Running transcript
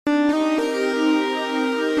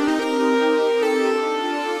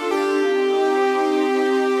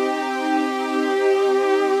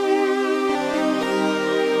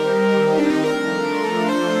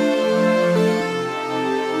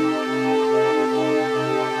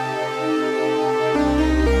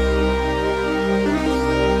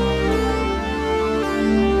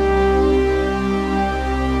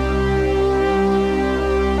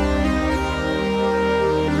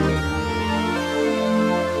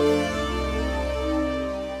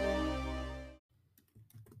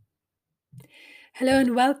Hello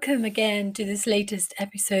and welcome again to this latest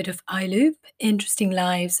episode of iLoop, Interesting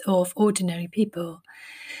Lives of Ordinary People.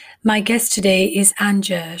 My guest today is Anne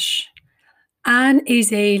Gersh. Anne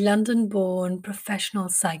is a London-born professional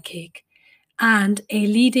psychic and a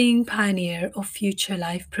leading pioneer of future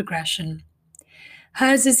life progression.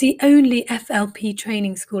 Hers is the only FLP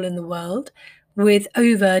training school in the world with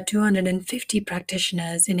over 250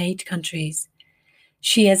 practitioners in 8 countries.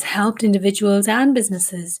 She has helped individuals and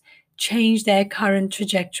businesses change their current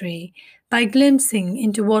trajectory by glimpsing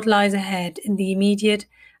into what lies ahead in the immediate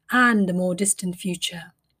and the more distant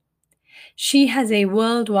future. She has a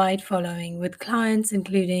worldwide following with clients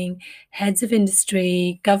including heads of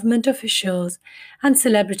industry, government officials, and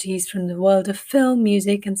celebrities from the world of film,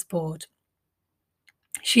 music, and sport.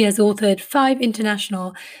 She has authored 5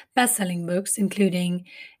 international best-selling books, including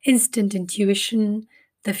Instant Intuition,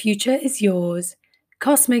 The Future is Yours,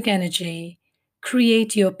 Cosmic Energy,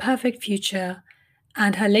 Create Your Perfect Future,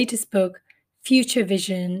 and her latest book, Future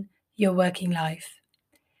Vision, Your Working Life.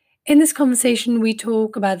 In this conversation, we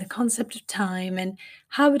talk about the concept of time and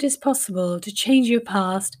how it is possible to change your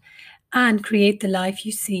past and create the life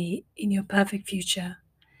you see in your perfect future.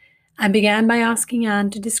 I began by asking Anne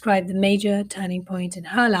to describe the major turning point in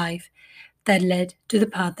her life that led to the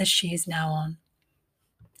path that she is now on.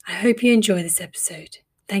 I hope you enjoy this episode.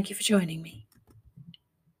 Thank you for joining me.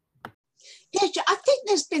 Yeah, I think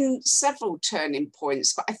there's been several turning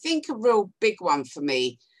points, but I think a real big one for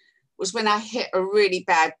me was when I hit a really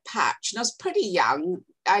bad patch. And I was pretty young.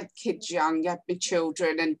 I had kids young, I had my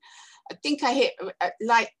children, and I think I hit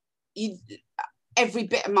every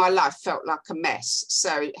bit of my life felt like a mess.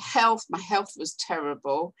 So my health was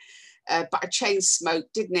terrible, but I chain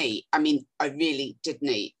smoked, didn't eat. I mean, I really didn't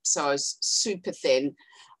eat. So I was super thin.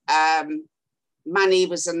 Money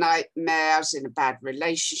was a nightmare. I was in a bad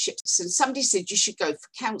relationship. And somebody said you should go for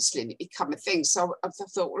counselling. It become a thing. So I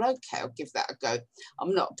thought, well, okay, I'll give that a go.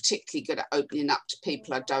 I'm not particularly good at opening up to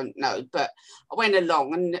people I don't know, but I went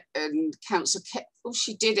along and counsellor kept, all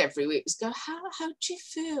she did every week was go, how do you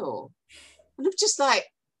feel? And I'm just like,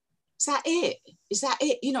 is that it? Is that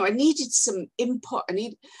it? You know, I needed some input.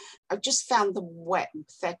 I just found them wet and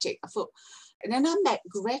pathetic. I thought, and then I met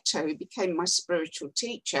Greta, who became my spiritual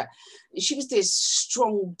teacher. And she was this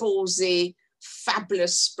strong, ballsy,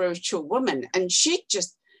 fabulous spiritual woman. And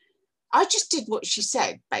I just did what she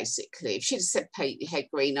said, basically. If she'd have said paint your head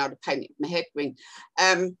green, I'd have painted my head green.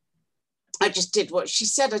 I just did what she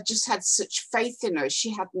said. I just had such faith in her.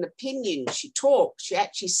 She had an opinion. She talked. She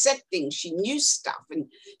actually said things. She knew stuff. And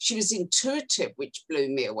she was intuitive, which blew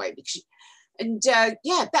me away. Because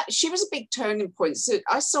she was a big turning point. So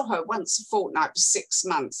I saw her once a fortnight for 6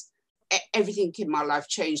 months. Everything in my life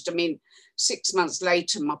changed. I mean, 6 months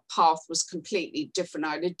later, my path was completely different.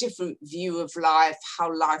 I had a different view of life,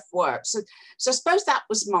 how life works. So I suppose that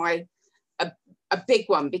was a big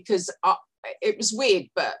one, because it was weird,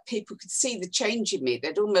 but people could see the change in me.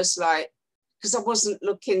 They'd almost because I wasn't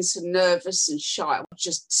looking so nervous and shy. I was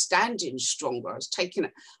just standing stronger. I was taking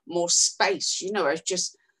more space. You know, I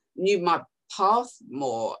just knew my path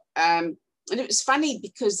more. And it was funny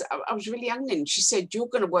because I was really young and she said, you're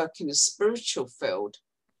going to work in a spiritual field.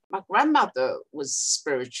 My grandmother was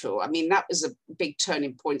spiritual. I mean, that was a big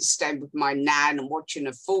turning point, staying with my nan and watching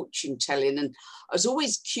her fortune telling. And I was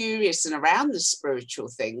always curious and around the spiritual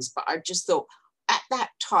things, but I just thought at that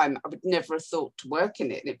time, I would never have thought to work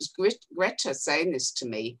in it. And it was Greta saying this to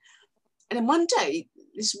me. And then one day,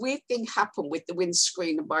 this weird thing happened with the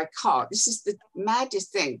windscreen of my car. This is the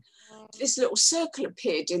maddest thing. This little circle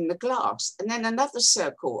appeared in the glass and then another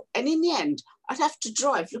circle. And in the end, I'd have to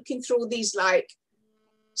drive looking through all these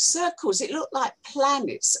circles. It looked like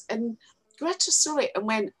planets. And Greta saw it and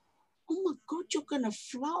went, oh my God, you're going to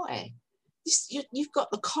fly. You've got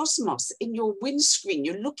the cosmos in your windscreen.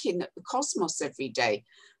 You're looking at the cosmos every day.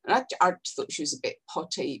 And I thought she was a bit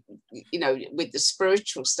potty, you know, with the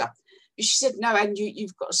spiritual stuff. But she said, no, and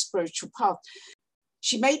you've got a spiritual path.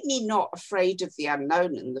 She made me not afraid of the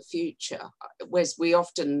unknown and the future, whereas we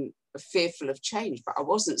often are fearful of change, but I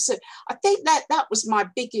wasn't. So I think that was my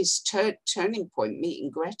biggest turning point, meeting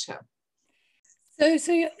Greta.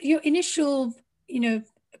 So your initial,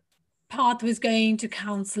 path was going to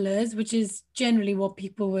counselors, which is generally what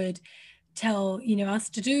people would tell, us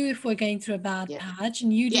to do if we're going through a bad patch,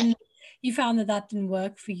 and you found that didn't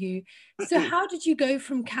work for you. So how did you go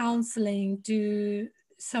from counseling to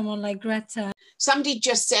someone like Greta? Somebody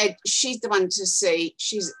just said, she's the one to see.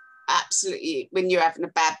 She's absolutely, when you're having a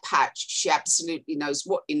bad patch, she absolutely knows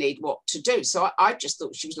what you need, what to do. So I just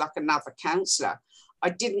thought she was like another counsellor. I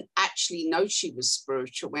didn't actually know she was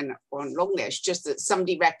spiritual when on long there. It's just that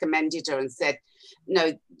somebody recommended her and said,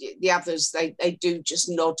 no, the others, they do just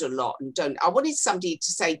nod a lot and don't. I wanted somebody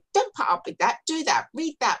to say, don't put up with that, do that,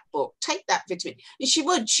 read that book, take that vitamin. And she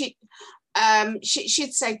would, she'd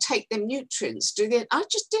say, take them nutrients, do that. I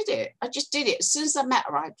just did it. As soon as I met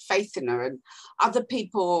her, I had faith in her, and other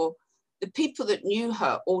people, the people that knew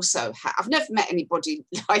her also had. I've never met anybody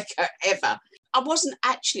like her ever. I wasn't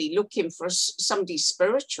actually looking for somebody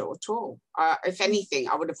spiritual at all. If anything,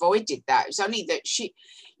 I would have avoided that. It was only that she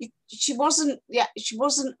wasn't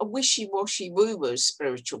a wishy-washy woo-woo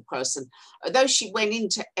spiritual person. Although she went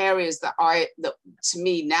into areas that to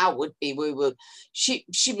me now would be woo-woo. She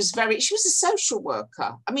was a social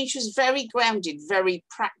worker. I mean, she was very grounded, very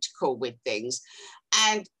practical with things.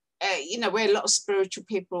 And where a lot of spiritual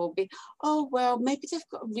people will be, oh, well, maybe they've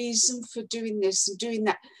got a reason for doing this and doing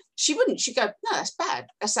that. She wouldn't. She'd go, no, that's bad.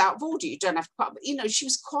 That's out of order. You don't have to. She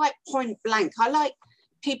was quite point blank. I like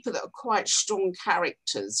people that are quite strong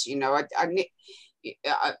characters. I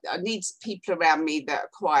need people around me that are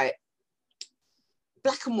quite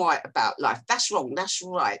black and white about life. That's wrong. That's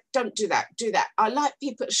right. Don't do that. Do that. I like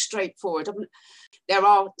people that are straightforward. There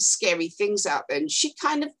are scary things out there. And she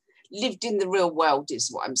kind of lived in the real world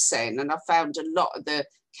is what I'm saying. And I found a lot of the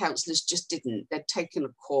counsellors just didn't. They'd taken a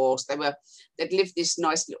course, they'd lived this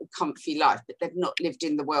nice little comfy life, but they'd not lived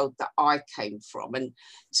in the world that I came from. And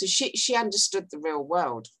so she understood the real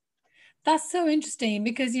world. That's so interesting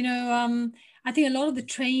because, I think a lot of the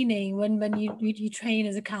training when you train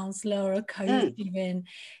as a counselor or a coach even,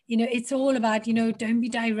 it's all about, don't be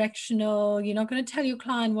directional. You're not going to tell your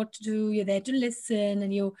client what to do. You're there to listen,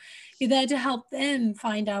 and you're there to help them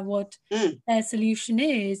find out what their solution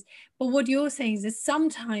is. But what you're saying is that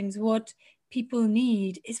sometimes what people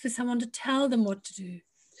need is for someone to tell them what to do.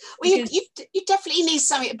 Well, you definitely need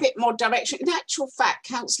something a bit more direction. In actual fact,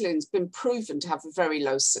 counselling has been proven to have a very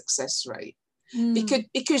low success rate.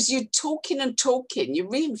 Because you're talking and talking, you're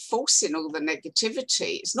reinforcing all the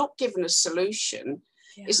negativity. It's not giving a solution.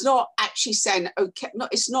 Yeah. It's not actually saying, okay,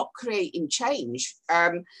 it's not creating change.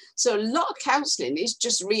 So a lot of counselling is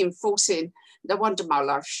just reinforcing, no wonder my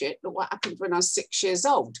life shit. Look what happened when I was 6 years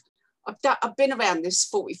old. I've been around this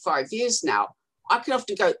 45 years now. I can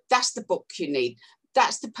often go, that's the book you need.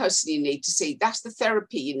 That's the person you need to see. That's the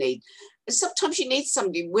therapy you need. And sometimes you need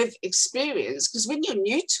somebody with experience, because when you're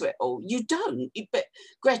new to it all, you don't. But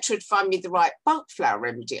Greta would find me the right bulk flower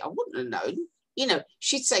remedy. I wouldn't have known.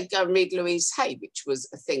 She'd say, go and read Louise Hay, which was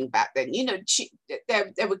a thing back then.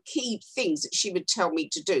 There were key things that she would tell me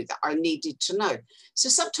to do that I needed to know. So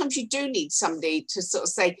sometimes you do need somebody to sort of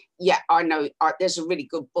say, yeah, I know there's a really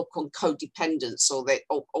good book on codependence or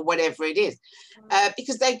whatever it is,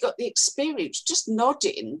 because they've got the experience. Just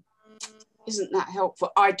nodding isn't that helpful,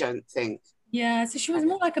 I don't think. Yeah, so she was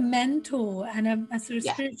more like a mentor and a sort of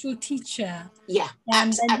spiritual teacher. Yeah,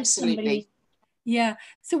 absolutely. Yeah.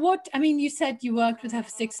 So you said you worked with her for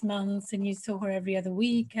 6 months and you saw her every other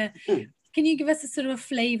week. Can you give us a sort of a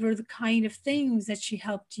flavor of the kind of things that she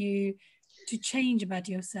helped you to change about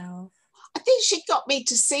yourself? I think she got me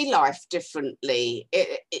to see life differently.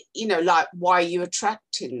 Like, why are you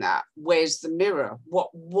attracting that? Where's the mirror?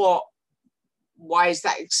 Why is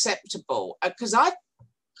that acceptable? Because I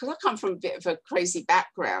come from a bit of a crazy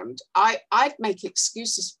background. I'd make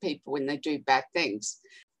excuses for people when they do bad things.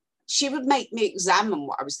 She would make me examine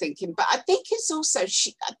what I was thinking. But I think it's also,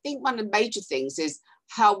 I think one of the major things is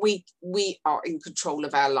how we are in control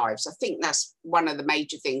of our lives. I think that's one of the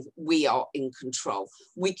major things. We are in control.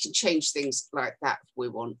 We can change things like that if we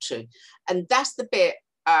want to. And that's the bit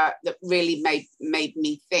that really made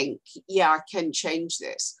me think, yeah, I can change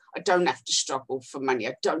this. I don't have to struggle for money.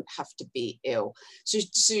 I don't have to be ill. So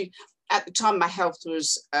at the time, my health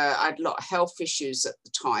was, I had a lot of health issues at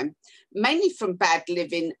the time, mainly from bad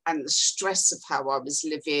living and the stress of how I was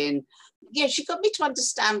living. Yeah, she got me to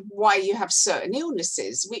understand why you have certain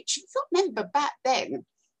illnesses, which you got to remember back then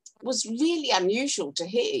was really unusual to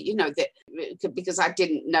hear, that because I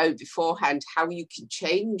didn't know beforehand how you can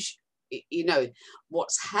change,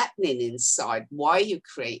 what's happening inside, why you're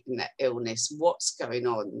creating that illness, what's going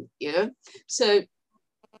on, So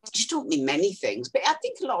she taught me many things, but I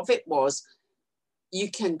think a lot of it was you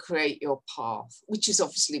can create your path, which is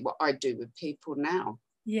obviously what I do with people now.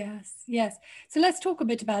 Yes. So let's talk a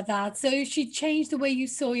bit about that. So she changed the way you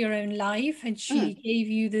saw your own life, and she gave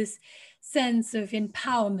you this sense of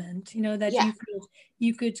empowerment, that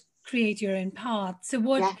you could create your own path. So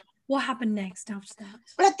what What happened next after that?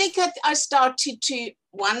 Well, I think I started to,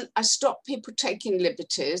 I stopped people taking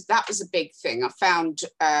liberties. That was a big thing. I found,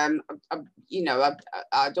 I'd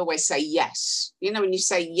always say yes. You know, when you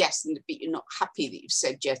say yes, but you're not happy that you've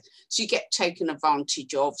said yes, so you get taken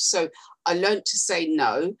advantage of. So I learned to say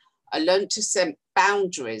no. I learned to set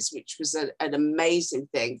boundaries, which was an amazing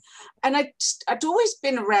thing. And I'd always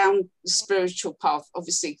been around the spiritual path,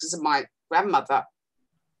 obviously, because of my grandmother.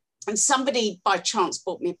 And somebody by chance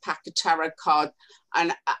bought me a pack of tarot cards,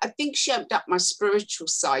 and I think she opened up my spiritual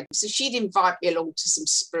side. So she'd invite me along to some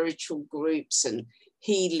spiritual groups and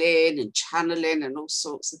healing and channeling and all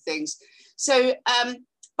sorts of things. So,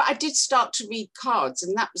 but I did start to read cards,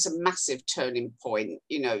 and that was a massive turning point,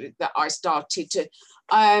 that I started to,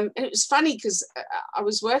 and it was funny because I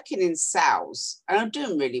was working in sales and I'm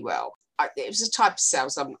doing really well. It was a type of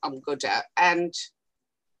sales I'm good at, and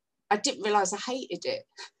I didn't realize I hated it.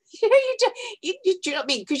 You do you know what I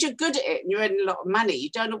mean? Because you're good at it and you're earning a lot of money. You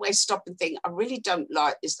don't always stop and think, I really don't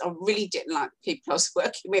like this. I really didn't like the people I was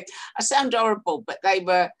working with. I sound horrible, but they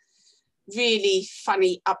were really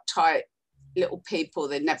funny, uptight little people.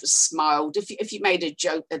 They never smiled. If you made a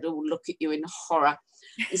joke, they'd all look at you in horror.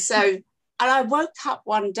 And so, and I woke up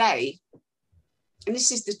one day, and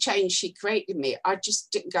this is the change she created in me. I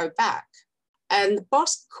just didn't go back. And the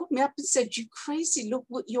boss called me up and said, you crazy, look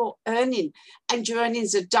what you're earning. And your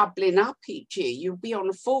earnings are doubling up each year. You'll be on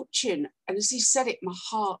a fortune. And as he said it, my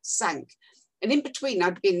heart sank. And in between,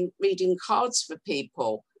 I'd been reading cards for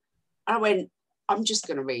people. I went, I'm just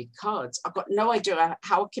going to read cards. I've got no idea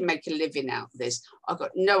how I can make a living out of this. I've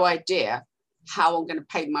got no idea how I'm going to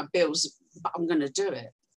pay my bills, but I'm going to do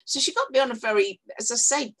it. So she got me on a very, as I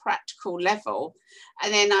say, practical level.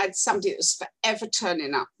 And then I had somebody that was forever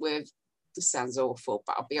turning up with, this sounds awful,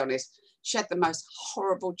 but I'll be honest, she had the most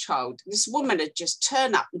horrible child. This woman had just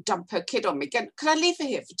turned up and dumped her kid on me. Could I leave her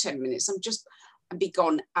here for 10 minutes? I'd be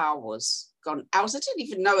gone hours. I didn't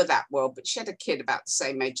even know her that well, but she had a kid about the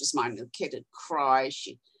same age as mine. And the kid would cry,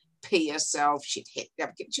 she'd pee herself, she'd hit the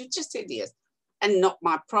other kid. She was just hideous and not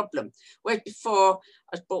my problem. Whereas before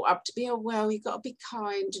I was brought up to be, oh, well, you got to be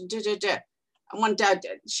kind and da-da-da. And one day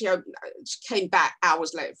she came back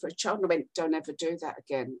hours later for a child, and I went, don't ever do that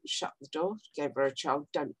again. Shut the door, gave her a child,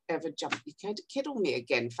 don't ever jump your kid on me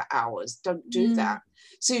again for hours. Don't do that.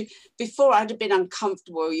 So before I'd have been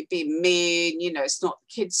uncomfortable, you're being mean, it's not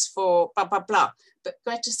the kids' fault, blah, blah, blah. But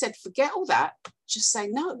Greta said, forget all that, just say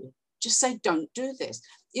no. Just say, don't do this.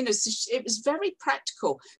 So it was very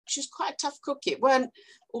practical. She was quite a tough cookie. It weren't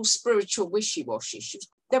all spiritual wishy-washy.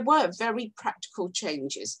 There were very practical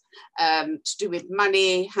changes to do with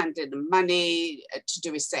money, handling the money, to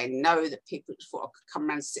do with saying no, that people thought I could come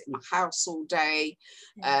around and sit in my house all day.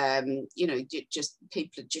 Just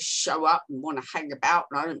people just show up and want to hang about,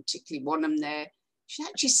 and I don't particularly want them there. She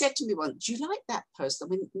actually said to me once, do you like that person? I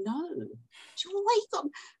went, no. She went,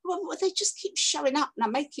 well, they just keep showing up, and I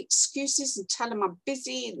make excuses and tell them I'm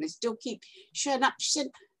busy, and they still keep showing up. She said,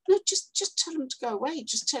 no, just tell them to go away.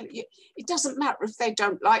 Just tell you, it doesn't matter if they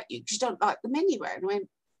don't like you, because you don't like them anyway. And I went,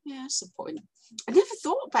 yeah, that's the point. I never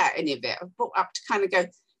thought about any of it. I was brought up to kind of go,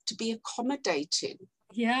 to be accommodating.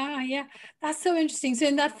 Yeah. That's so interesting. So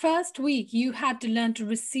in that first week, you had to learn to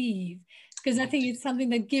receive, because I think it's something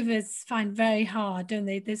that givers find very hard, don't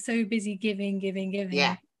they? They're so busy giving.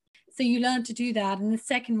 Yeah. So you learned to do that. And the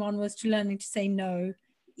second one was to learning to say no.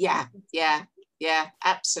 Yeah,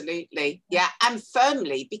 absolutely. Yeah, and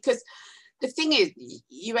firmly, because the thing is,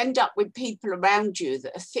 you end up with people around you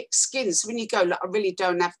that are thick-skinned. So when you go, look, I really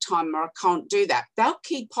don't have time, or I can't do that, they'll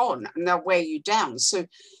keep on and they'll wear you down. So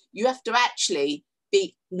you have to actually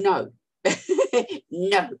be, no,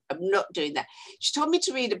 no, I'm not doing that. She told me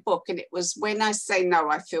to read a book, and it was When I Say No,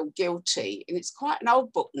 I Feel Guilty. And it's quite an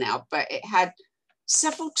old book now, but it had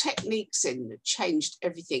several techniques in that changed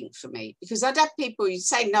everything for me, because I'd have people, you'd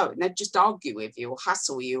say no and they'd just argue with you or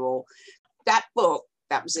hustle you, or that book,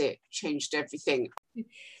 that was it, changed everything.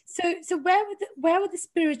 So where were the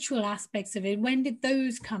spiritual aspects of it? When did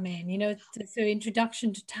those come in? So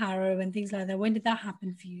introduction to tarot and things like that. When did that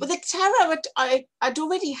happen for you? Well, the tarot, I'd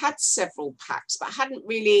already had several packs, but I hadn't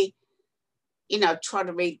really, try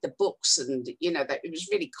to read the books, and that it was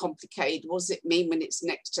really complicated. What does it mean when it's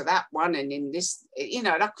next to that one, and in this, and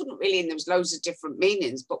I couldn't really, and there was loads of different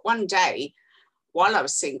meanings. But one day, while I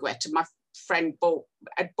was seeing Greta, my friend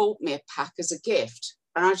had bought me a pack as a gift,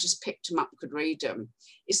 and I just picked them up and could read them.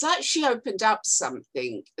 It's like she opened up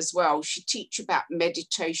something as well. She teach you about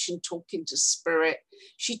meditation, talking to spirit.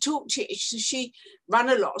 She ran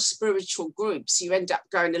a lot of spiritual groups. You end up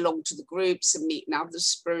going along to the groups and meeting other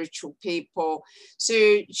spiritual people.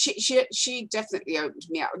 So she definitely opened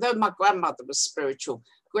me up. Although my grandmother was spiritual,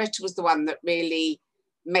 Greta was the one that really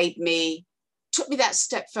took me that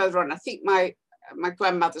step further on. I think my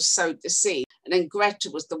grandmother sowed the seed, and then Greta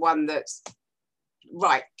was the one that's,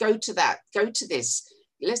 right, go to this.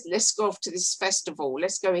 Let's go off to this festival.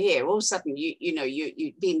 Let's go here. All of a sudden,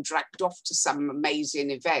 you're being dragged off to some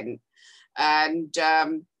amazing event, and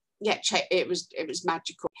it was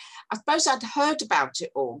magical. I suppose I'd heard about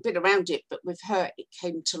it all, been around it, but with her, it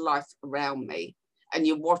came to life around me. And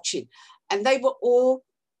you're watching, and they were all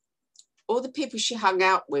the people she hung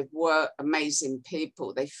out with were amazing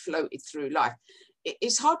people. They floated through life.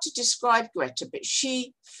 It's hard to describe Greta, but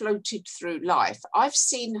she floated through life. I've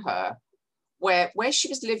seen her where she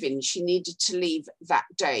was living, she needed to leave that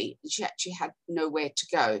day. She actually had nowhere to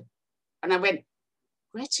go. And I went,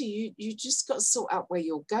 Greta, you just got to sort out where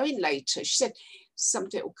you're going later. She said,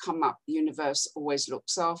 something will come up. The universe always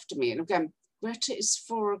looks after me. And I'm going, Greta, it's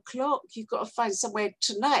 4 o'clock. You've got to find somewhere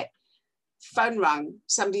tonight. Phone rang.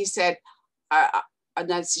 Somebody said, I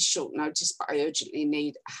know this is short notice, but I urgently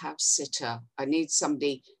need a house sitter. I need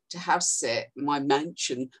somebody to house sit my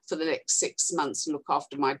mansion for the next 6 months and look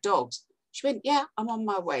after my dogs. She went, yeah, I'm on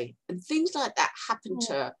my way. And things like that happened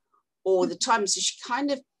to her all the time. So she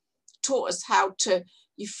kind of taught us how to,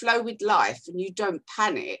 you flow with life and you don't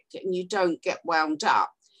panic and you don't get wound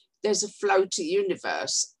up. There's a flow to the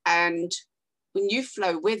universe. And when you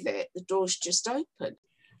flow with it, the doors just open.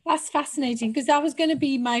 That's fascinating, because that was going to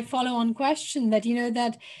be my follow-on question, that,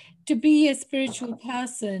 that to be a spiritual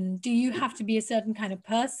person, do you have to be a certain kind of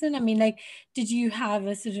person? I mean, like, did you have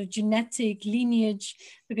a sort of genetic lineage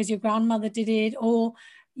because your grandmother did it? Or,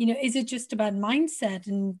 is it just about mindset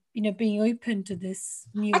and, being open to this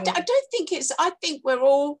new? I don't think I think we're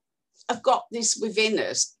all have got this within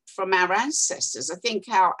us from our ancestors. I think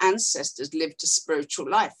our ancestors lived a spiritual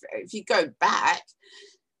life. If you go back,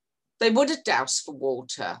 they would have doused for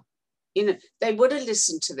water. They would have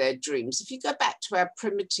listened to their dreams. If you go back to our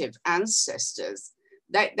primitive ancestors,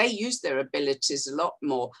 they use their abilities a lot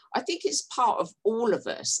more. I think it's part of all of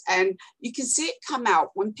us. And you can see it come out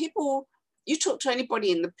when you talk to anybody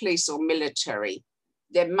in the police or military,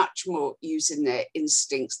 they're much more using their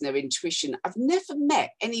instincts and their intuition. I've never met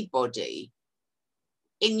anybody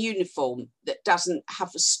in uniform that doesn't have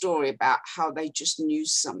a story about how they just knew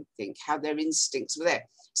something, how their instincts were there.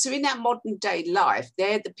 So in our modern day life,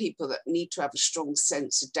 they're the people that need to have a strong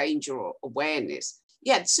sense of danger or awareness.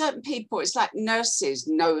 Yeah, certain people, it's like nurses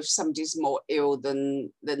know if somebody's more ill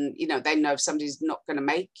than they know if somebody's not going to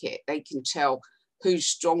make it. They can tell who's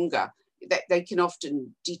stronger. They can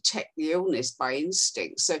often detect the illness by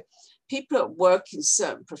instinct. So people that work in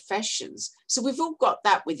certain professions, so we've all got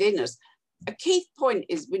that within us. A key point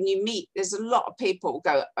is when you meet, there's a lot of people who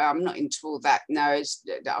go, I'm not into all that. No,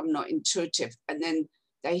 I'm not intuitive. And then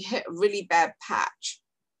they hit a really bad patch.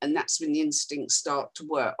 And that's when the instincts start to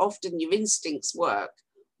work. Often your instincts work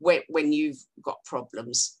when you've got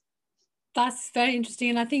problems. That's very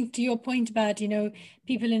interesting. And I think to your point about,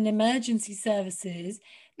 people in emergency services,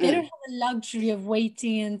 they don't have the luxury of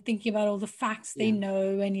waiting and thinking about all the facts they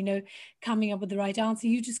know and, coming up with the right answer.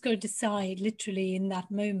 You just got to decide literally in that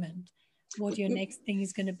moment what your next thing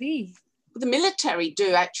is going to be. The military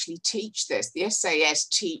do actually teach this. The SAS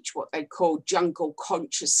teach what they call jungle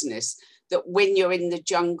consciousness, that when you're in the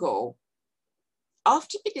jungle,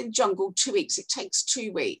 after you've been in the jungle 2 weeks, it takes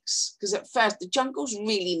 2 weeks, because at first the jungle's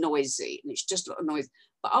really noisy and it's just a lot of noise.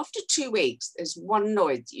 But after 2 weeks, there's one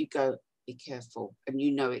noise that you go, be careful, and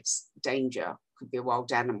it's danger, could be a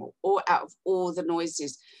wild animal, or out of all the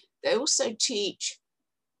noises. They also teach,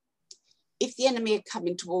 if the enemy are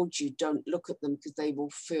coming towards you, don't look at them because they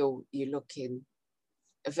will feel you looking.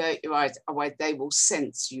 Avert your eyes, otherwise they will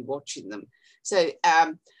sense you watching them. So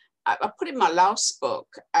I put in my last book,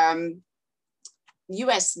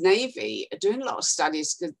 US Navy are doing a lot of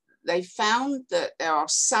studies because they found that there are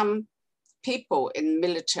some people in the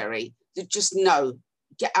military that just know,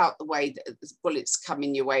 get out the way, that the bullets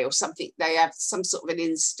coming your way or something. They have some sort of an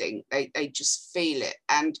instinct. They just feel it.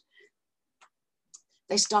 And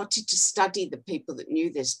they started to study the people that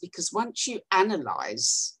knew this, because once you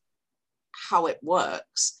analyze how it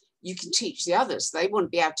works, you can teach the others. They want to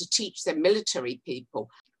be able to teach their military people.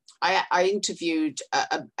 I interviewed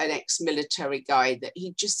an ex-military guy that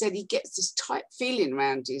he just said he gets this tight feeling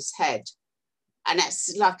around his head. And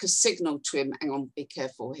that's like a signal to him, hang on, be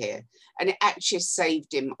careful here. And it actually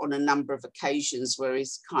saved him on a number of occasions where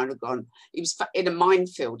he's kind of gone, he was in a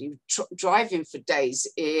minefield, he was driving for days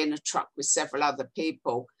in a truck with several other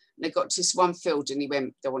people. And they got to this one field and he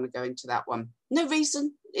went, don't want to go into that one. No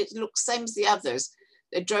reason, it looks same as the others.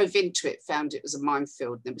 They drove into it, found it was a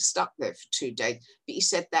minefield, and they were stuck there for 2 days. But he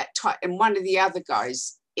said that tight, and one of the other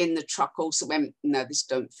guys in the truck also went, no, this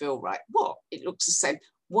don't feel right. What? It looks the same.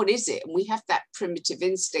 What is it? And we have that primitive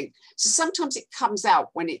instinct. So sometimes it comes out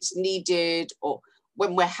when it's needed or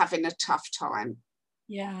when we're having a tough time.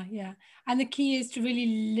 Yeah, yeah. And the key is to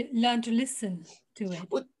really learn to listen to it.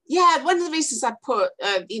 Well, yeah, one of the reasons I put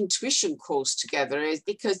the intuition course together is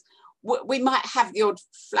because we might have the odd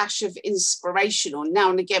flash of inspiration, or now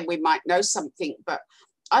and again we might know something, but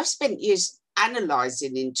I've spent years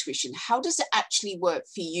analysing intuition. How does it actually work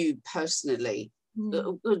for you personally?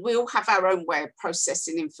 We all have our own way of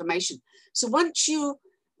processing information. So once you've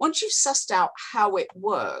sussed out how it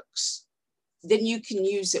works, then you can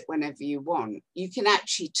use it whenever you want. You can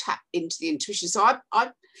actually tap into the intuition. So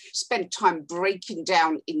I've spent time breaking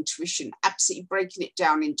down intuition, absolutely breaking it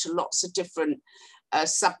down into lots of different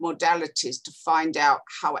submodalities to find out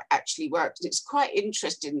how it actually works. And it's quite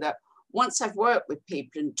interesting that once I've worked with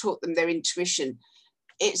people and taught them their intuition,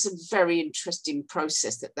 it's a very interesting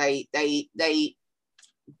process that they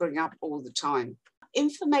bring up all the time.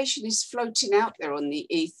 Information is floating out there on the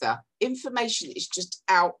ether. Information is just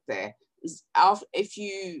out there. If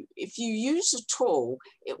you use a tool,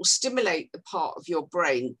 it will stimulate the part of your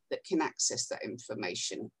brain that can access that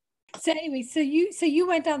information. So anyway, so you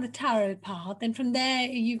went down the tarot path, and from there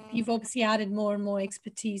you've obviously added more and more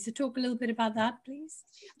expertise. So talk a little bit about that, please.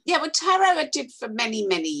 Yeah, well, tarot I did for many,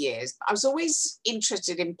 many years. I was always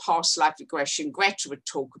interested in past life regression. Greta would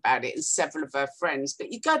talk about it and several of her friends,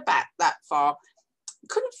 but you go back that far, you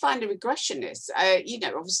couldn't find a regressionist.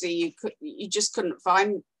 Obviously you just couldn't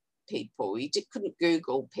find people. You couldn't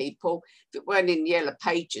Google people. If it weren't in Yellow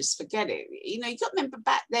Pages, forget it. You got to remember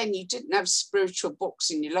back then you didn't have spiritual books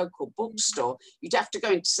in your local bookstore. You'd have to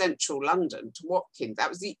go into central London to Watkins. That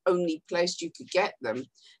was the only place you could get them.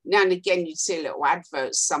 Now and again you'd see a little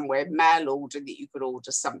advert somewhere, mail order, that you could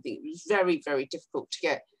order something. It was very, very difficult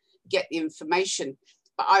to get the information.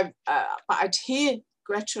 But I'd hear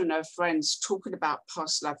Greta and her friends talking about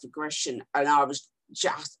past life regression, and I was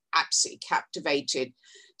just absolutely captivated.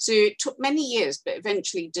 So it took many years, but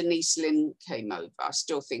eventually Denise Lynn came over. I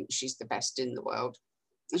still think she's the best in the world.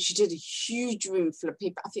 And she did a huge room full of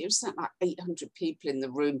people. I think it was something like 800 people in the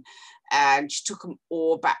room. And she took them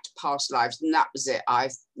all back to past lives. And that was it. I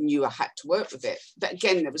knew I had to work with it. But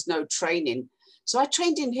again, there was no training. So I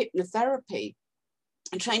trained in hypnotherapy.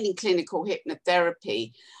 I trained in clinical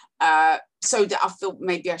hypnotherapy. So that I thought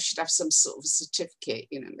maybe I should have some sort of certificate,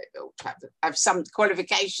 maybe I'll have some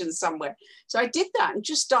qualification somewhere. So I did that and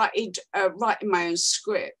just started writing my own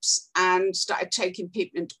scripts and started taking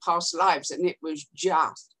people into past lives, and it was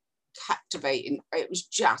just captivating. It was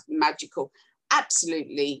just magical.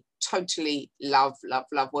 Absolutely, totally love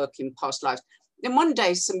working past lives. Then one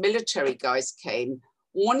day some military guys came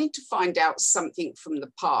wanting to find out something from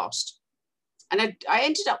the past. And I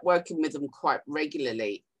ended up working with them quite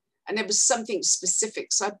regularly. And there was something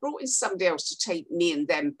specific. So I brought in somebody else to take me and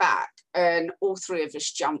them back. And all three of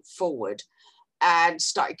us jumped forward and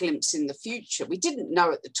started glimpsing the future. We didn't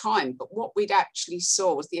know at the time, but what we'd actually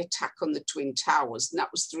saw was the attack on the Twin Towers. And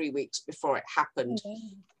that was 3 weeks before it happened.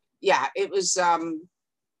 Mm-hmm. Yeah, it was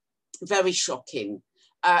very shocking.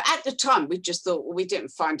 At the time, we just thought, well, we didn't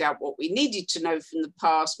find out what we needed to know from the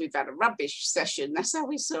past. We've had a rubbish session. That's how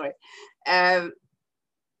we saw it.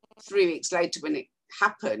 3 weeks later, when it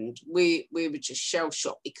happened, we were just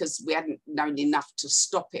shell-shocked because we hadn't known enough to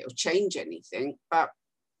stop it or change anything. But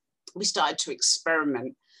we started to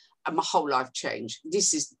experiment, and my whole life changed.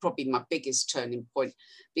 This is probably my biggest turning point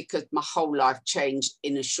because my whole life changed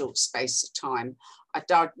in a short space of time.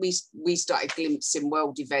 We started glimpsing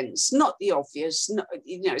world events, not the obvious,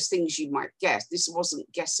 things you might guess. This wasn't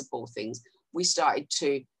guessable things. We started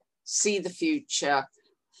to see the future.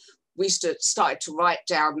 We started to write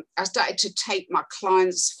down. I started to take my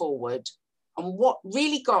clients forward. And what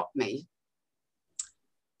really got me,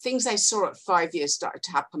 things they saw at 5 years started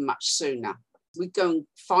to happen much sooner. We go and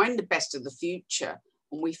find the best of the future,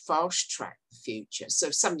 and we fast track the future. So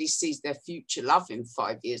if somebody sees their future love in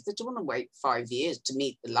 5 years, they don't want to wait 5 years to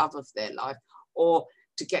meet the love of their life or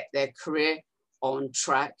to get their career on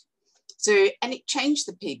track. So, and it changed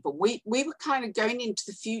the people. We were kind of going into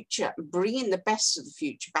the future and bringing the best of the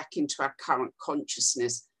future back into our current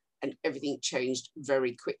consciousness, and everything changed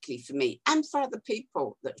very quickly for me and for other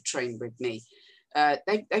people that have trained with me.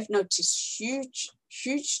 They've noticed huge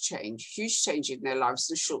change in their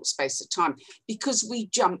lives in a short space of time because we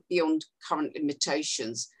jump beyond current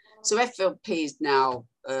limitations. So FLP is now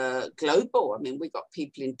global. I mean, we've got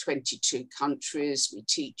people in 22 countries. We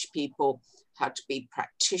teach people how to be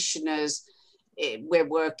practitioners. We're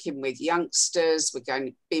working with youngsters.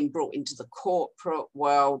 We're being brought into the corporate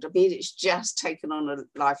world. I mean, it's just taken on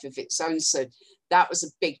a life of its own. So that was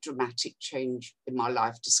a big dramatic change in my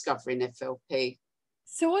life, discovering FLP.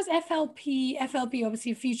 So was FLP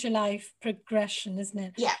obviously future life progression, isn't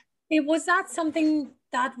it? Yeah. Was that something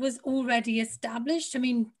that was already established? I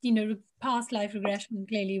mean, past life regression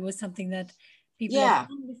clearly was something that people have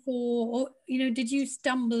done before, or, did you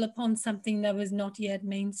stumble upon something that was not yet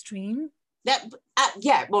mainstream?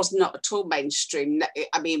 It was not at all mainstream.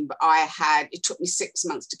 I mean, it took me 6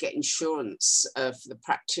 months to get insurance for the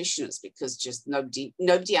practitioners, because just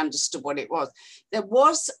nobody understood what it was. There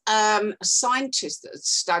was a scientist that had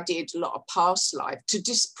studied a lot of past life to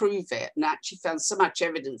disprove it, and actually found so much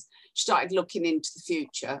evidence, started looking into the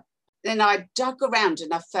future. Then I dug around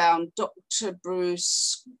and I found Dr.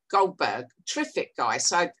 Bruce Goldberg, terrific guy.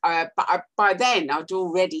 So by then I'd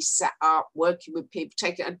already set up working with people,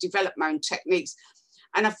 developed my own techniques.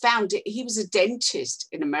 And I found he was a dentist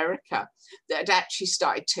in America that had actually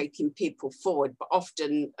started taking people forward, but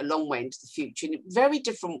often a long way into the future in a very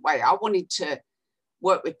different way. I wanted to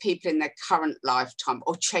work with people in their current lifetime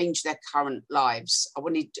or change their current lives. I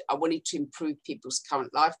wanted to improve people's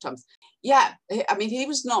current lifetimes. Yeah, I mean, he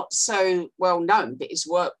was not so well known, but his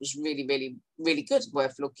work was really, really, really good.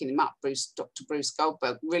 Worth looking him up, Dr. Bruce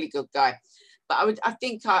Goldberg, really good guy. But I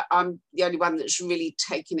think I'm the only one that's really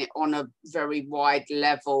taken it on a very wide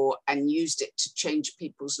level and used it to change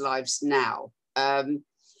people's lives now.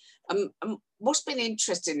 What's been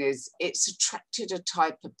interesting is it's attracted a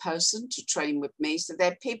type of person to train with me. So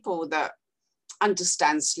they're people that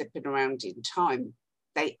understand slipping around in time.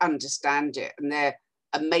 They understand it, and they're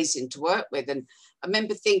amazing to work with. And I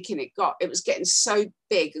remember thinking it was getting so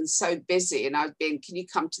big and so busy, and I'd been, can you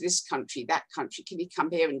come to this country, that country, can you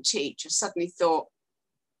come here and teach? I suddenly thought,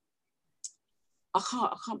 I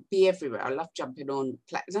can't be everywhere. I love jumping on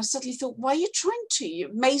platforms. And I suddenly thought, why are you trying to? You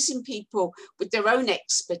amazing people with their own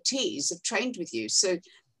expertise have trained with you. So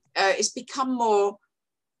it's become more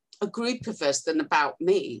a group of us than about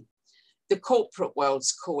me. The corporate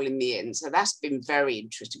world's calling me in. So that's been very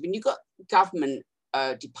interesting. When you've got government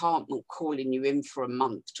department calling you in for a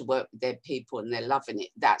month to work with their people and they're loving it,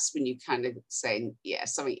 that's when you kind of saying, yeah,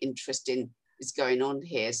 something interesting is going on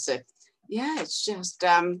here. So yeah, it's just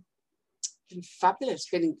been fabulous,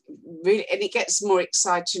 been really, and it gets more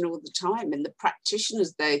exciting all the time. And the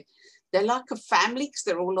practitioners, they're like a family, because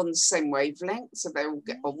they're all on the same wavelength, so they all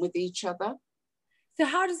get on with each other. So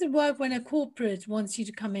how does it work when a corporate wants you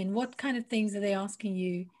to come in? What kind of things are they asking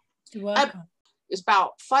you to work on? It was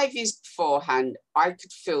about 5 years beforehand, I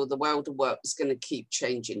could feel the world of work was going to keep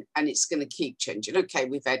changing, and it's going to keep changing. Okay,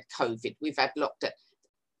 we've had COVID, we've had lockdown.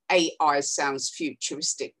 AI sounds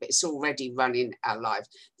futuristic, but it's already running our lives.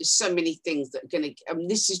 There's so many things that are going to,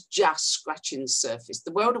 this is just scratching the surface.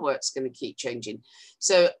 The world of work is going to keep changing.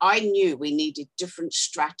 So I knew we needed different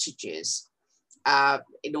strategies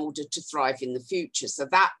in order to thrive in the future. So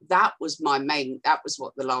that was that was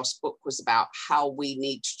what the last book was about, how we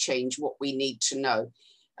need to change, what we need to know.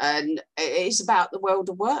 And it is about the world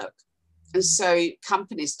of work. And so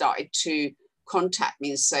companies started to contact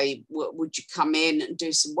me and say, would you come in and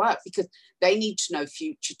do some work? Because they need to know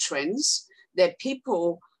future trends. They're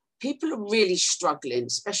people are really struggling,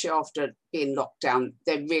 especially after being locked down.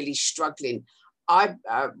 They're really struggling.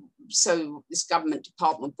 So this government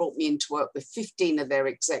department brought me in to work with 15 of their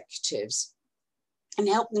executives and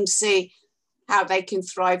help them see how they can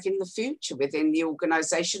thrive in the future within the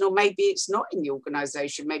organization, or maybe it's not in the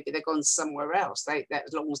organization, maybe they've gone somewhere else.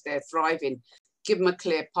 As long as they're thriving, give them a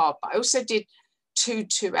clear path. But I also did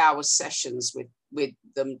 2-hour sessions with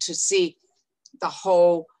them to see the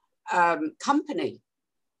whole company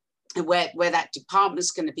and where that department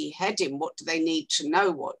is going to be heading. What do they need to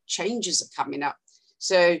know? What changes are coming up?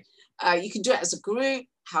 So you can do it as a group,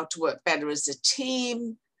 how to work better as a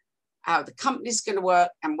team, how the company's going to work,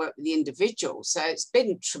 and work with the individual. So it's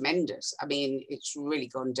been tremendous. I mean, it's really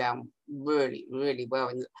gone down really, really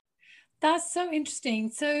well. That's so interesting.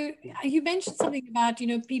 So you mentioned something about,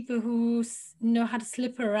 people who know how to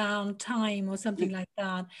slip around time or something like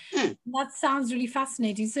that. That sounds really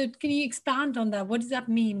fascinating. So can you expand on that? What does that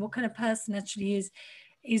mean? What kind of person actually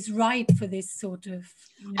is right for this sort of,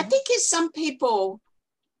 I think it's some people,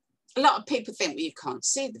 a lot of people think, well, you can't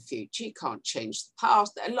see the future, you can't change the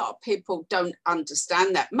past. A lot of people don't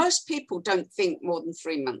understand that. Most people don't think more than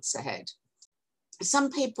 3 months ahead.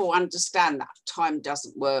 Some people understand that time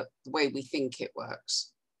doesn't work the way we think it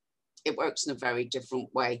works. It works in a very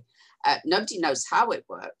different way. Nobody knows how it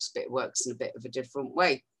works, but it works in a bit of a different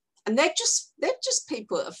way. And they're just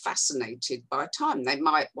people that are fascinated by time. They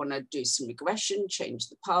might want to do some regression, change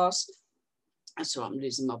the past. That's why I'm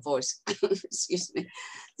losing my voice. Excuse me.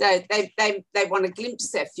 They want to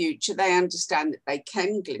glimpse their future. They understand that they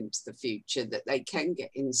can glimpse the future, that they can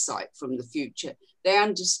get insight from the future. They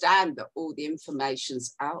understand that all the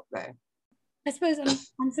information's out there. I suppose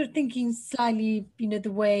I'm sort of thinking slightly,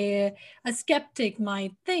 the way a skeptic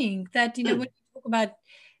might think that, when you talk about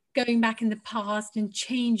going back in the past and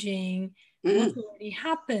changing what's already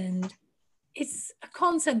happened, it's a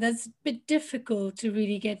concept that's a bit difficult to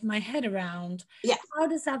really get my head around. Yeah. How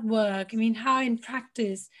does that work? I mean, how in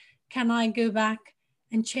practice can I go back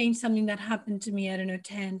and change something that happened to me, I don't know,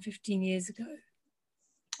 10, 15 years ago?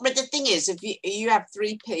 But the thing is, if you have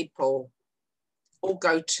three people all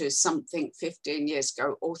go to something 15 years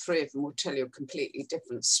ago, all three of them will tell you a completely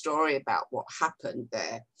different story about what happened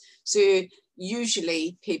there. So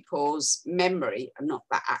usually people's memory are not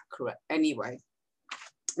that accurate anyway.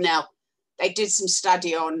 Now, they did some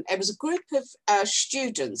study on, it was a group of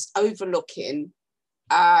students overlooking,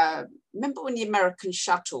 remember when the American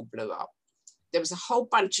shuttle blew up? There was a whole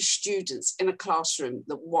bunch of students in a classroom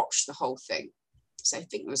that watched the whole thing. So I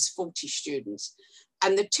think there was 40 students.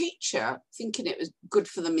 And the teacher, thinking it was good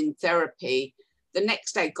for them in therapy, the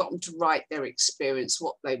next day got them to write their experience,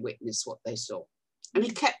 what they witnessed, what they saw. And he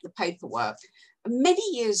kept the paperwork. And many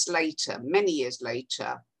years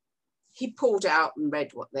later, he pulled out and read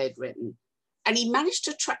what they'd written. And he managed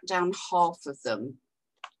to track down half of them.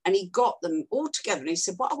 And he got them all together. And he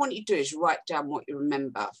said, what I want you to do is write down what you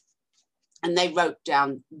remember. And they wrote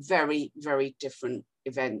down very, very different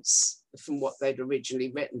events from what they'd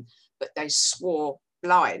originally written. But they swore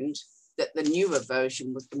blind that the newer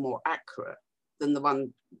version was the more accurate than the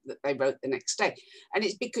one that they wrote the next day. And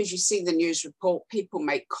it's because you see the news report, people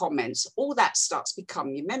make comments, all that starts to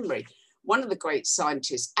become your memory. One of the great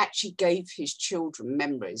scientists actually gave his children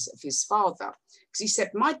memories of his father, because he said,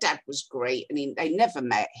 my dad was great, and they never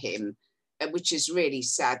met him, which is really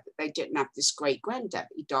sad that they didn't have this great granddad.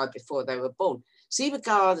 He died before they were born. So he would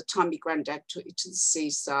go, oh, the time your granddad took you to the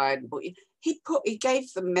seaside. But he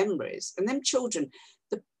gave them memories. And them children,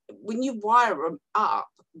 when you wire them up,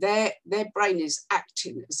 their brain is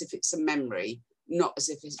acting as if it's a memory, not as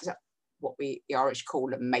if it's what we, the Irish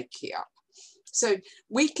call a make it up. So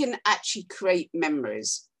we can actually create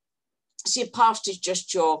memories. So your past is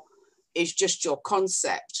just your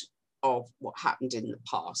concept of what happened in the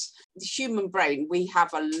past. The human brain, we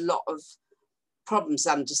have a lot of problems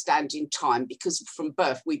understanding time because from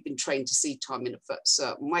birth we've been trained to see time in a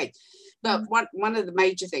certain way. But one of the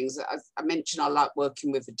major things that I mentioned, I like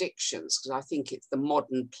working with addictions because I think it's the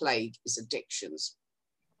modern plague is addictions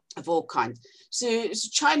of all kinds. So it's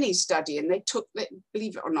a Chinese study, and they took,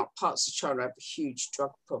 believe it or not, parts of China have a huge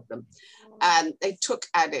drug problem, and they took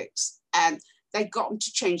addicts and they got them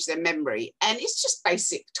to change their memory. And it's just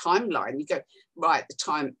basic timeline. You go, right, the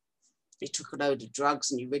time you took a load of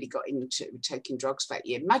drugs and you really got into taking drugs for that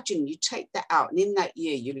year. Imagine you take that out, and in that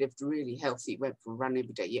year you lived really healthy, went for a run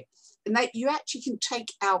every day. And that you actually can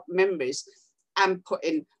take out memories and put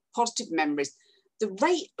in positive memories. The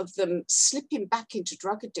rate of them slipping back into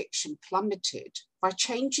drug addiction plummeted by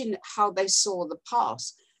changing how they saw the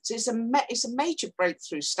past. So it's a major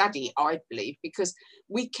breakthrough study, I believe, because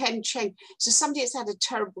we can change. So somebody that's had a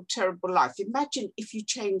terrible, terrible life, imagine if you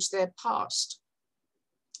change their past.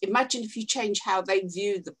 Imagine if you change how they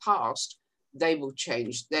view the past, they will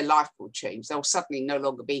change, their life will change. They'll suddenly no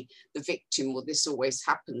longer be the victim or this always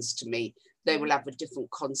happens to me. They will have a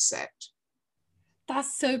different concept.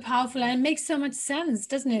 That's so powerful, and it makes so much sense,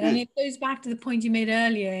 doesn't it? And it goes back to the point you made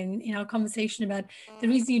earlier in our conversation about the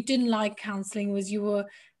reason you didn't like counseling was you were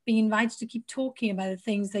being invited to keep talking about the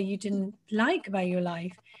things that you didn't like about your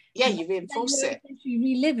life. Yeah, you reinforce it. Essentially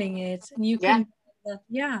reliving it, and you can,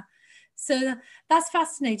 So that's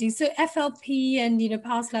fascinating. So FLP and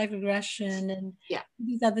past life regression and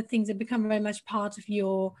these other things have become very much part of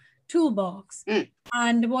your toolbox.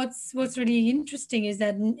 And what's really interesting is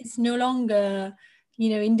that it's no longer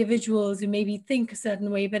individuals who maybe think a certain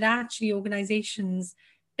way, but actually organizations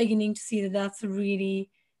beginning to see that that's a really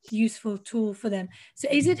useful tool for them. So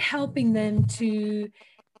is it helping them to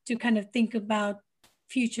kind of think about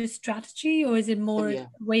future strategy, or is it more a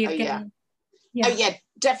way of getting Oh yeah,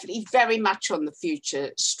 definitely very much on the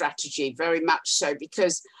future strategy, very much so,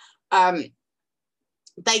 because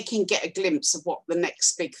they can get a glimpse of what the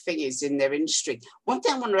next big thing is in their industry. One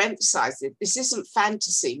thing I want to emphasize is this isn't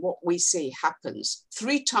fantasy. What we see happens.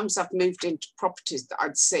 3 times I've moved into properties that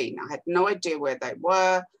I'd seen. I had no idea where they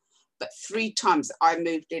were, but 3 times I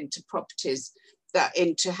moved into properties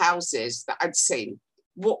into houses that I'd seen.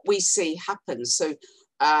 What we see happens. So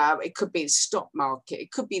it could be the stock market.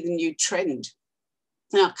 It could be the new trend.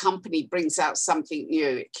 our company brings out something new,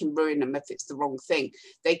 it can ruin them if it's the wrong thing.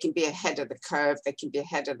 They can be ahead of the curve, they can be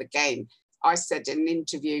ahead of the game. I said in an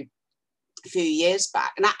interview a few years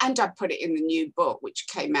back, and I put it in the new book, which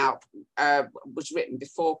came out, was written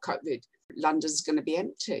before COVID, London's going to be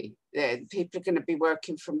empty. People are going to be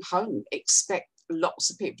working from home. Expect lots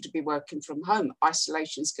of people to be working from home.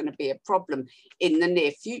 Isolation is going to be a problem in the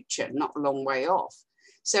near future, not a long way off.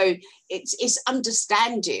 So it's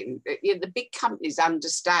understanding that, you know, the big companies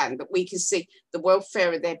understand that we can see the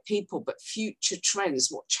welfare of their people, but future trends,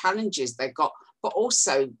 what challenges they've got, but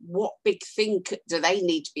also what big thing do they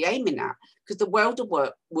need to be aiming at? Because the world of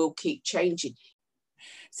work will keep changing.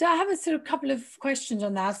 So I have a sort of couple of questions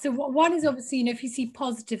on that. So one is obviously, you know, if you see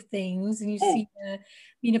positive things and you see,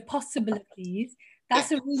 you know, possibilities,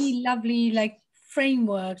 that's a really lovely like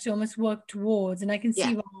framework to almost work towards. And I can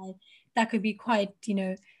see why that could be quite, you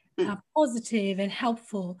know, positive and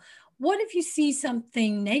helpful. What if you see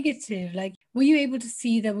something negative? Like, were you able to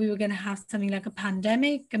see that we were going to have something like a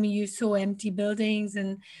pandemic? I mean, you saw empty buildings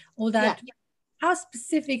and all that. Yeah. How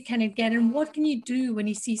specific can it get, and what can you do when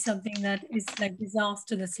you see something that is like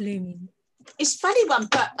disaster that's looming? It's a funny one,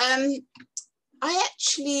 but I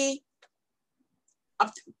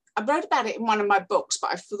wrote about it in one of my books,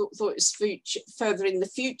 but I thought it was further in the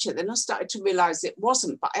future. Then I started to realize it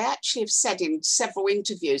wasn't. But I actually have said in several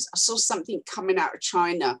interviews, I saw something coming out of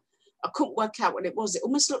China. I couldn't work out what it was. It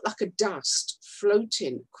almost looked like a dust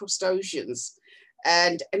floating across oceans.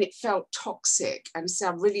 And it felt toxic. And so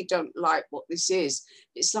I really don't like what this is.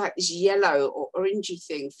 It's like this yellow or orangey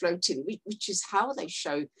thing floating, which is how they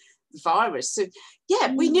show the virus. So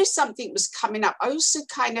yeah, we knew something was coming up. I also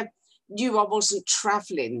kind of knew I wasn't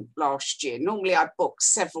traveling last year. Normally I book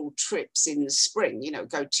several trips in the spring, you know,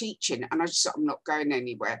 go teaching, and I just thought I'm not going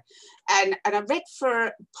anywhere. And I read for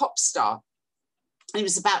a pop star. He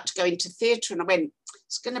was about to go into theatre, and I went,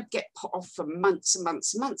 it's going to get put off for months and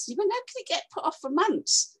months and months. He went, how can it get put off for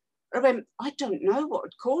months? I went, I don't know what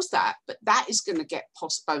would cause that, but that is going to get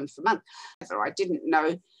postponed for months. I didn't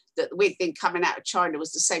know that the weird thing coming out of China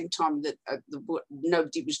was the same time that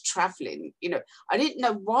nobody was travelling. You know, I didn't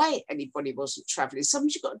know why anybody wasn't travelling.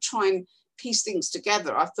 Sometimes you've got to try and piece things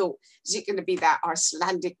together. I thought, is it going to be that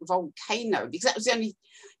Icelandic volcano? Because that was the only,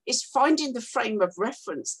 it's finding the frame of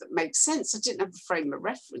reference that makes sense. I didn't have a frame of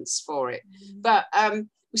reference for it, but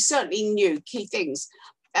we certainly knew key things.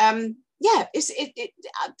 The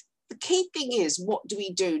key thing is, what do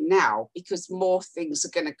we do now? Because more things are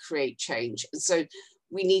going to create change. And so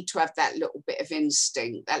we need to have that little bit of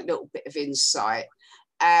instinct, that little bit of insight.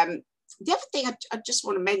 The other thing I just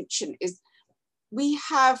want to mention is we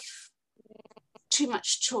have too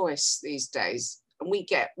much choice these days, and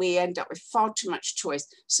we end up with far too much choice.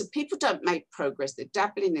 So people don't make progress. They're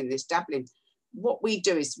dabbling in this, dabbling. What we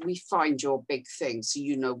do is we find your big thing, so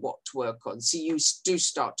you know what to work on. So you do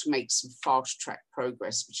start to make some fast track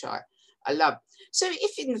progress, which I love. So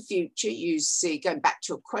if in the future you see, going back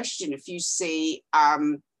to a question, if you see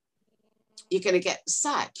you're going to get the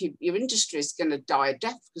sack, your industry is going to die a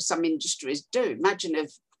death, because some industries do. Imagine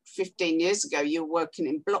if 15 years ago you were working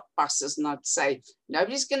in Blockbusters, and I'd say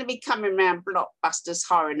nobody's going to be coming around Blockbusters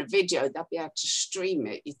hiring a video, they'll be able to stream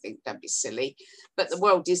it. You think that'd be silly, but the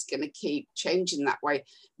world is going to keep changing that way.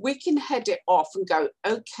 We can head it off and go,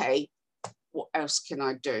 okay, what else can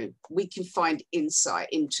I do? We can find insight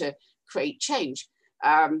into create change.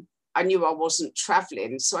 I knew I wasn't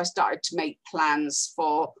traveling, so I started to make plans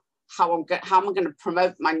for how am I going to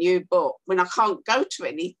promote my new book when I can't go to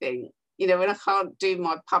anything, you know, when I can't do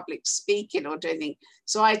my public speaking or do anything.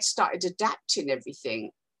 So I started adapting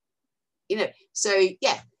everything, you know. So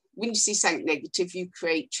yeah, when you see something negative, you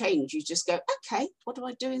create change. You just go, okay, what do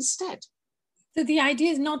I do instead? So the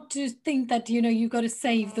idea is not to think that, you know, you've got to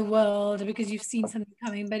save the world because you've seen something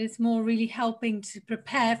coming, but it's more really helping to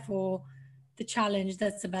prepare for the challenge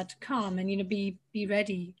that's about to come, and, you know, be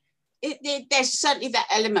ready. There's certainly that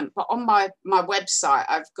element, but on my website,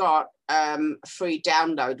 I've got a free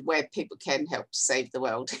download where people can help to save the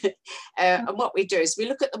world. And what we do is we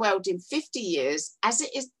look at the world in 50 years as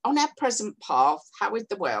it is on our present path. How is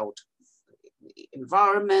the world?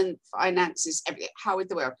 Environment, finances, everything. How is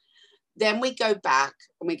the world? Then we go back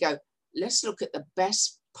and we go, let's look at the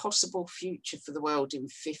best possible future for the world in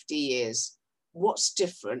 50 years. What's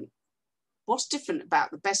different? What's different about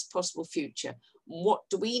the best possible future? What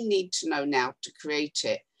do we need to know now to create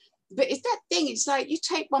it? But it's that thing, it's like you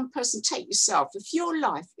take one person, take yourself. If your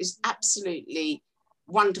life is absolutely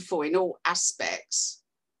wonderful in all aspects,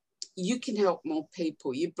 you can help more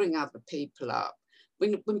people. You bring other people up.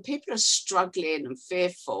 When people are struggling and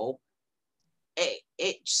fearful,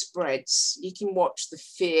 it spreads. You can watch the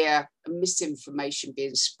fear and misinformation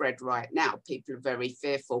being spread right now. People are very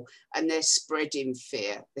fearful, and they're spreading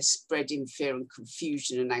fear. They're spreading fear and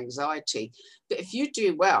confusion and anxiety. But if you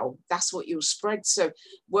do well, that's what you'll spread. So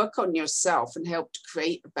work on yourself and help to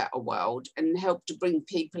create a better world and help to bring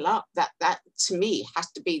people up. That to me has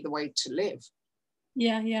to be the way to live.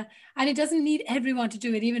 Yeah, yeah. And it doesn't need everyone to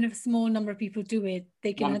do it. Even if a small number of people do it,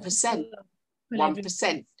 they can 1%.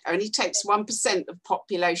 1%. Only takes 1% of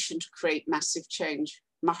population to create massive change.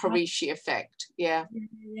 Maharishi effect. Yeah.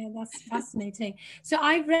 Yeah, that's fascinating. So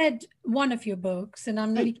I've read one of your books, and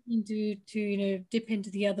I'm really keen to dip into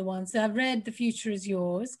the other one. So I've read The Future Is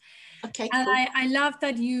Yours. Okay. And cool. I love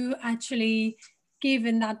that you actually give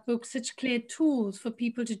in that book such clear tools for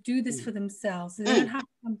people to do this for themselves. So they don't have to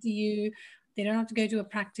come to you. They don't have to go to a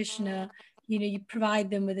practitioner. You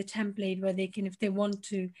provide them with a template where they can, if they want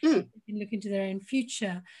to, they can look into their own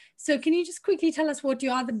future. So can you just quickly tell us what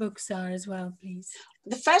your other books are as well, please?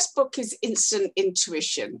 The first book is Instant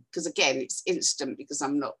Intuition, because again, it's instant because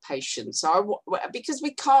I'm not patient. So because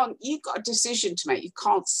you've got a decision to make. You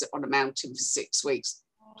can't sit on a mountain for 6 weeks.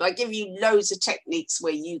 So I give you loads of techniques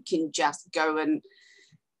where you can just go and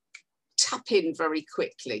tap in very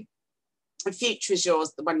quickly. The Future Is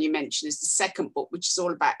Yours, the one you mentioned, is the second book, which is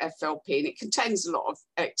all about FLP, and it contains a lot of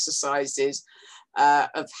exercises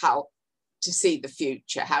of how to see the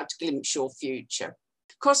future, how to glimpse your future.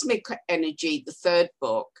 Cosmic Energy, the third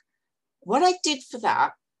book, what I did for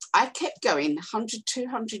that, I kept going 100,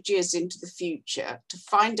 200 years into the future to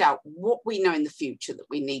find out what we know in the future that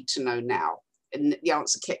we need to know now. And the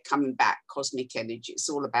answer kept coming back, cosmic energy. It's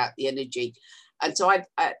all about the energy. And so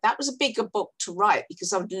that was a bigger book to write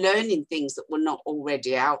because I was learning things that were not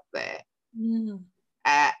already out there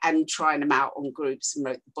and trying them out on groups and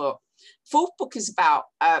wrote the book. Fourth book is about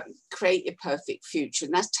create your perfect future.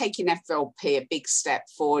 And that's taking FLP a big step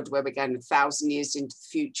forward where we're going 1,000 years into the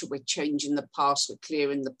future. We're changing the past. We're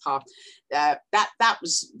clearing the path. That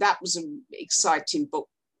was an exciting book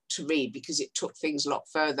to read because it took things a lot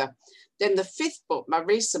further. Then the fifth book, my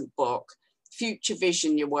recent book, Future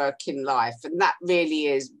Vision Your Work in Life. And that really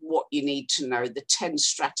is what you need to know, the 10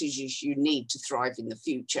 strategies you need to thrive in the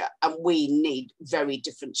future. And we need very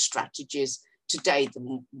different strategies today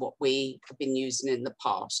than what we have been using in the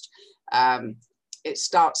past. It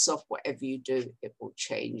starts off, whatever you do, it will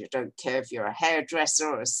change. I don't care if you're a hairdresser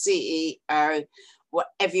or a CEO,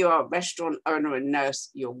 whatever you are, a restaurant owner, a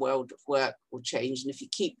nurse, your world of work will change. And if you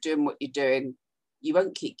keep doing what you're doing, you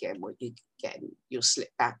won't keep getting what you're getting. You'll slip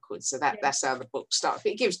backwards. So that's how the book starts.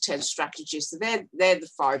 But it gives 10 strategies. So they're the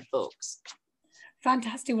 5 books.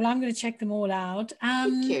 Fantastic. Well, I'm going to check them all out.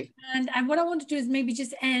 Thank you. And what I want to do is maybe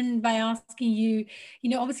just end by asking you,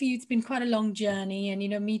 obviously it's been quite a long journey,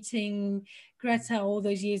 and, meeting Greta all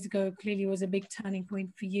those years ago clearly was a big turning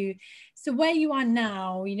point for you. So where you are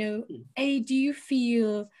now, do you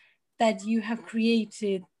feel that you have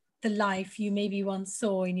created the life you maybe once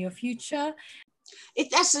saw in your future?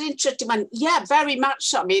 That's an interesting one. Yeah, very much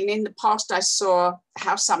so. I mean, in the past, I saw the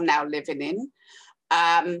house I'm now living in.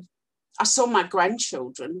 I saw my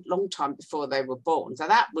grandchildren long time before they were born. So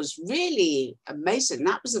that was really amazing.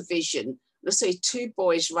 That was a vision. Let's say 2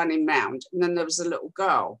 boys running around, and then there was a little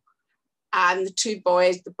girl. And the 2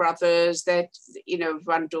 boys, the brothers, their,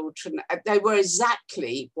 granddaughter, they were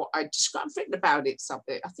exactly what I described. I've written about it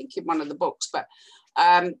something, I think in one of the books. But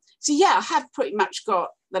so yeah, I have pretty much got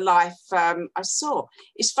the life I saw.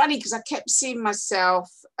 It's funny because I kept seeing myself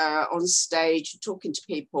on stage talking to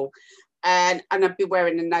people, and I'd be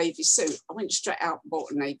wearing a navy suit. I went straight out and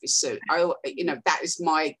bought a navy suit. That is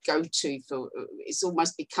my go-to for. It's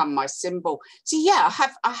almost become my symbol. So yeah,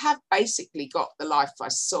 I have basically got the life I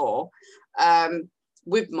saw.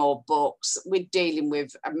 With more books, we're dealing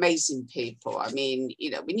with amazing people. I mean,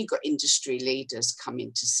 when you've got industry leaders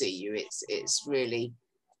coming to see you, it's really,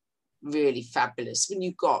 really fabulous. When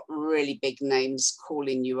you've got really big names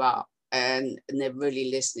calling you up and they're really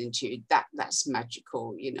listening to you, that's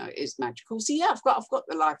magical. It's magical. So yeah, I've got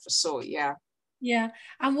the life I saw. Yeah. Yeah.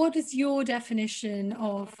 And what is your definition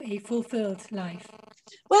of a fulfilled life?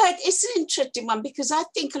 Well, it's an interesting one because I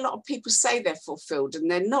think a lot of people say they're fulfilled and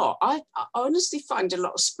they're not. I honestly find a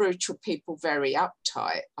lot of spiritual people very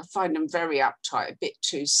uptight. I find them very uptight, a bit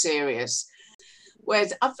too serious.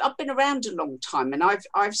 Whereas I've been around a long time and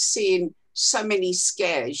I've seen so many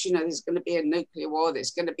scares. There's going to be a nuclear war,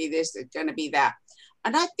 there's going to be this, there's going to be that.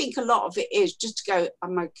 And I think a lot of it is just to go,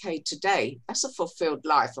 I'm okay today. That's a fulfilled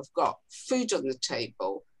life. I've got food on the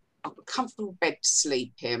table. I've got a comfortable bed to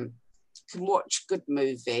sleep in. Can watch a good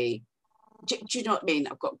movie. Do you know what I mean?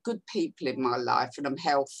 I've got good people in my life and I'm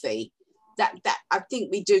healthy. that I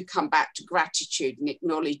think we do come back to gratitude and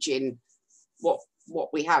acknowledging what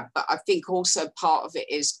we have. But I think also part of it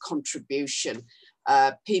is contribution.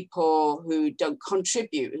 People who don't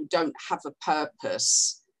contribute, who don't have a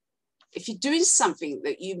purpose. If you're doing something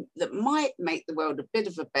that might make the world a bit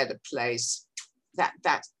of a better place, that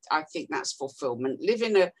I think that's fulfillment.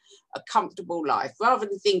 Living a comfortable life rather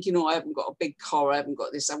than thinking, oh, I haven't got a big car, I haven't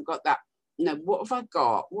got this, I haven't got that. No, what have I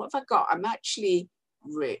got? What have I got? I'm actually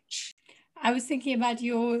rich. I was thinking about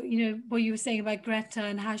what you were saying about Greta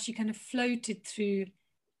and how she kind of floated through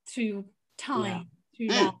time, through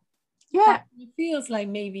life. Yeah. It feels like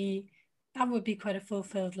maybe that would be quite a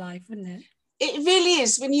fulfilled life, wouldn't it? It really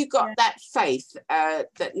is, when you got that faith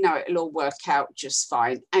that no, it'll all work out just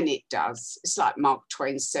fine. And it does. It's like Mark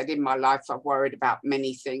Twain said, in my life, I've worried about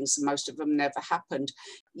many things, and most of them never happened.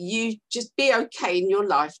 You just be okay in your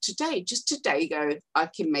life today. Just today go, I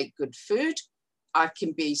can make good food. I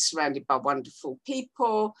can be surrounded by wonderful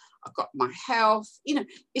people. I've got my health.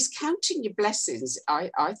 It's counting your blessings,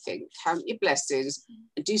 I think. Count your blessings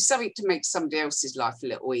and do something to make somebody else's life a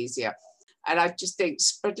little easier. And I just think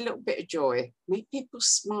spread a little bit of joy, make people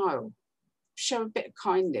smile, show a bit of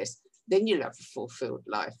kindness, then you'll have a fulfilled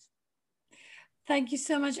life. Thank you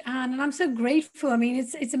so much, Anne. And I'm so grateful. I mean,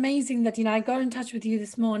 it's amazing that, I got in touch with you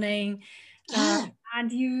this morning. And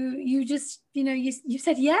you just, you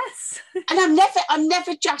said yes. And I'm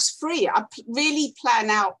never just free. I really plan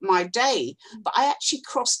out my day, but I actually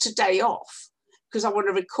crossed today off because I want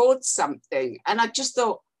to record something. And I just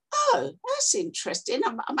thought, oh, that's interesting.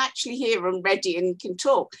 I'm actually here and ready and can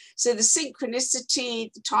talk. So the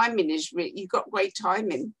synchronicity, the timing you've got great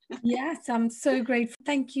timing. Yes, I'm so grateful.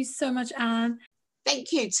 Thank you so much, Anne.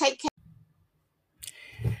 Thank you. Take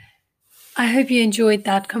care. I hope you enjoyed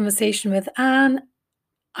that conversation with Anne.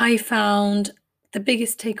 I found the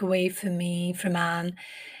biggest takeaway for me from Anne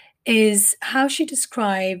is how she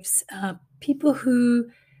describes people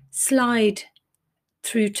who slide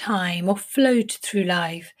through time or float through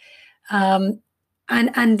life, and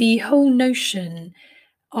the whole notion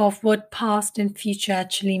of what past and future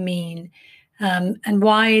actually mean, and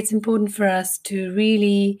why it's important for us to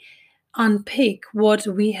really unpick what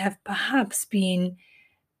we have perhaps been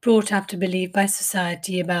brought up to believe by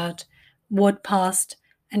society about what past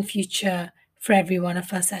and future for every one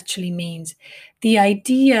of us actually means. The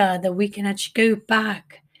idea that we can actually go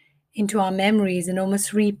back into our memories and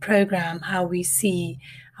almost reprogram how we see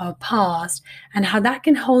our past, and how that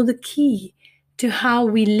can hold the key to how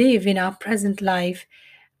we live in our present life,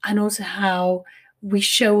 and also how we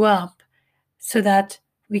show up so that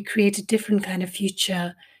we create a different kind of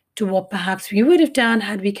future to what perhaps we would have done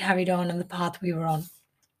had we carried on the path we were on.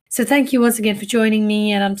 So thank you once again for joining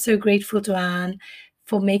me, and I'm so grateful to Anne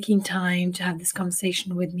for making time to have this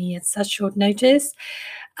conversation with me at such short notice.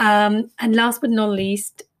 And last but not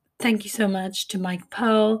least, thank you so much to Mike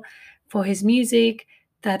Pearl for his music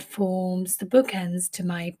that forms the bookends to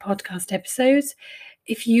my podcast episodes.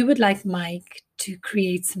 If you would like Mike to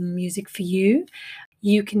create some music for you,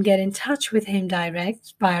 you can get in touch with him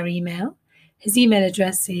direct via email. His email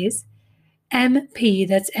address is MP,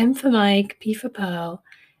 that's M for Mike, P for Pearl,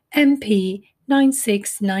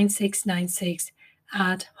 mp969696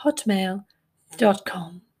 at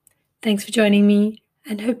hotmail.com. Thanks for joining me,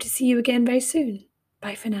 and hope to see you again very soon.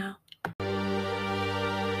 Bye for now.